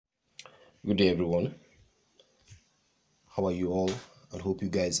Good day, everyone. How are you all? I hope you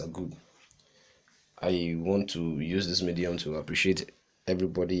guys are good. I want to use this medium to appreciate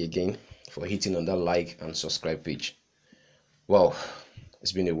everybody again for hitting on that like and subscribe page. Wow,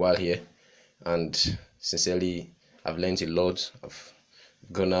 it's been a while here, and sincerely, I've learned a lot. I've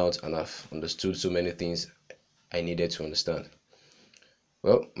gone out and I've understood so many things I needed to understand.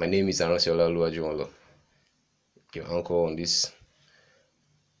 Well, my name is Aransiola Oluwajuwonlo, your anchor on these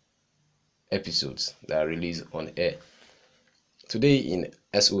episodes that are released on air. Today in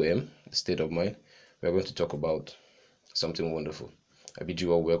SOM, the state of mind, we're going to talk about something wonderful. I bid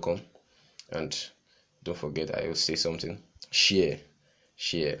you all welcome, and don't forget, I will say something. Share.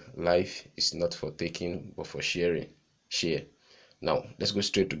 Share. Life is not for taking, but for sharing. Share. Now, let's go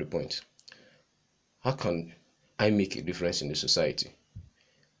straight to the point. How can I make a difference in the society?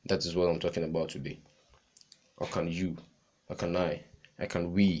 That is what I'm talking about today. How can you, how can how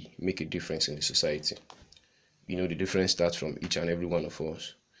can we make a difference in the society? The difference starts from each and every one of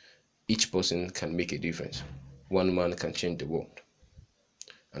us. Each person can make a difference. One man can change the world.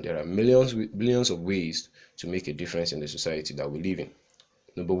 And there are billions of ways to make a difference in the society that we live in.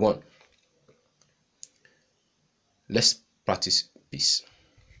 Number one, let's practice peace.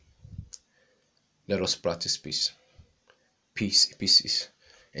 Let us practice peace. Peace is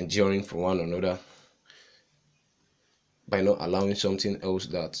enduring for one another by not allowing something else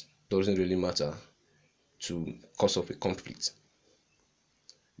that doesn't really matter to cause of a conflict.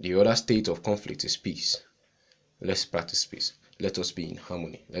 The other state of conflict is peace. Let's practice peace. Let us be in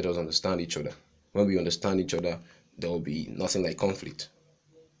harmony. Let us understand each other. When we understand each other, there will be nothing like conflict.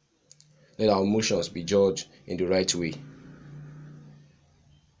 Let our emotions be judged in the right way.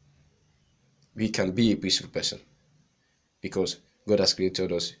 We can be a peaceful person because God has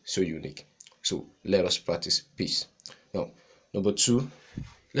created us so unique. So let us practice peace. Now, number two,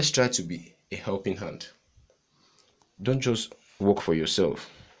 let's try to be a helping hand. Don't just work for yourself.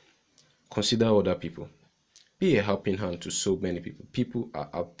 Consider other people. Be a helping hand to so many people. People are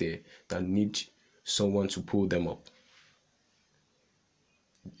out there that need someone to pull them up.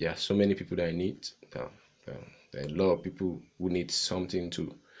 There are so many people that I need. There are a lot of people who need something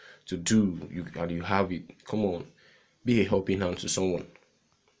to do. And you have it. Come on, be a helping hand to someone.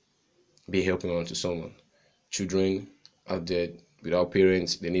 Be a helping hand to someone. Children out there without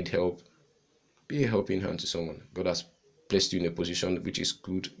parents, they need help. Be a helping hand to someone. God has placed you in a position which is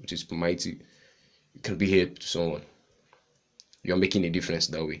good, which is mighty. You can be here to someone. You are making a difference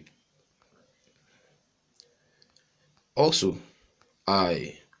that way. Also,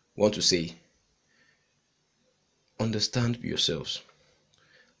 I want to say, understand yourselves.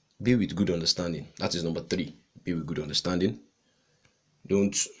 Be with good understanding. That is number three. Be with good understanding.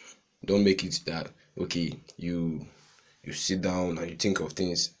 Don't make it that okay, you sit down and you think of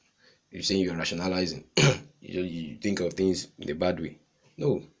things. You're saying you're rationalizing. you think of things in a bad way.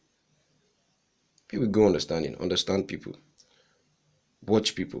 No. Be with good understanding. Understand people.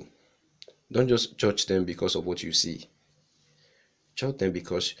 Watch people. Don't just judge them because of what you see. Judge them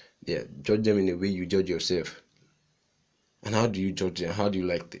because judge them in a way you judge yourself. And how do you judge them? How do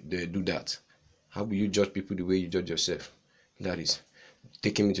you do that? How will you judge people the way you judge yourself? That is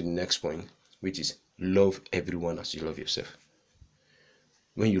taking me to the next point, which is love everyone as you love yourself.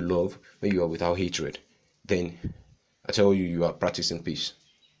 When you love, when you are without hatred, then I tell you, you are practicing peace.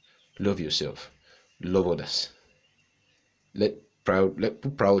 Love yourself. Love others. Let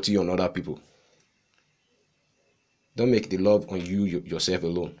put priority on other people. Don't make the love on yourself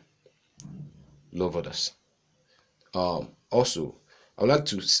alone. Love others. Also, I would like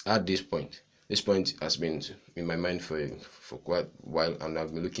to add this point. This point has been in my mind for quite a while, and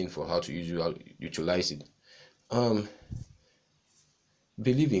I've been looking for how to utilize it.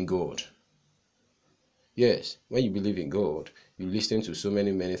 Believe in God. Yes, when you believe in God, you listen to so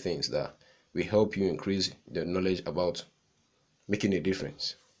many things that will help you increase the knowledge about making a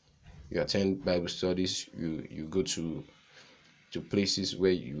difference. You attend Bible studies, you go to places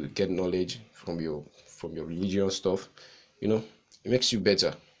where you get knowledge from your religious stuff. It makes you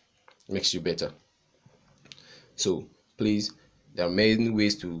better. It makes you better. So please, there are many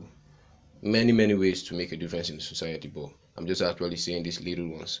ways to make a difference in the society, but I'm just actually saying these little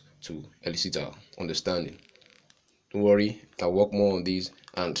ones to elicit our understanding. Don't worry, I'll work more on these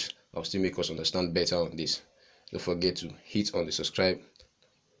and I'll still make us understand better on this. Don't forget to hit on the subscribe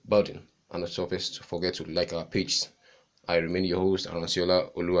button and don't forget to like our page. I remain your host,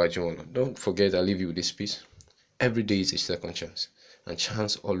 Aransiola Oluwajuwonlo. Don't forget, I leave you with this piece. Every day is a second chance, and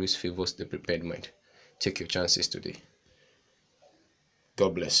chance always favors the prepared mind. Take your chances today.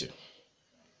 God bless you.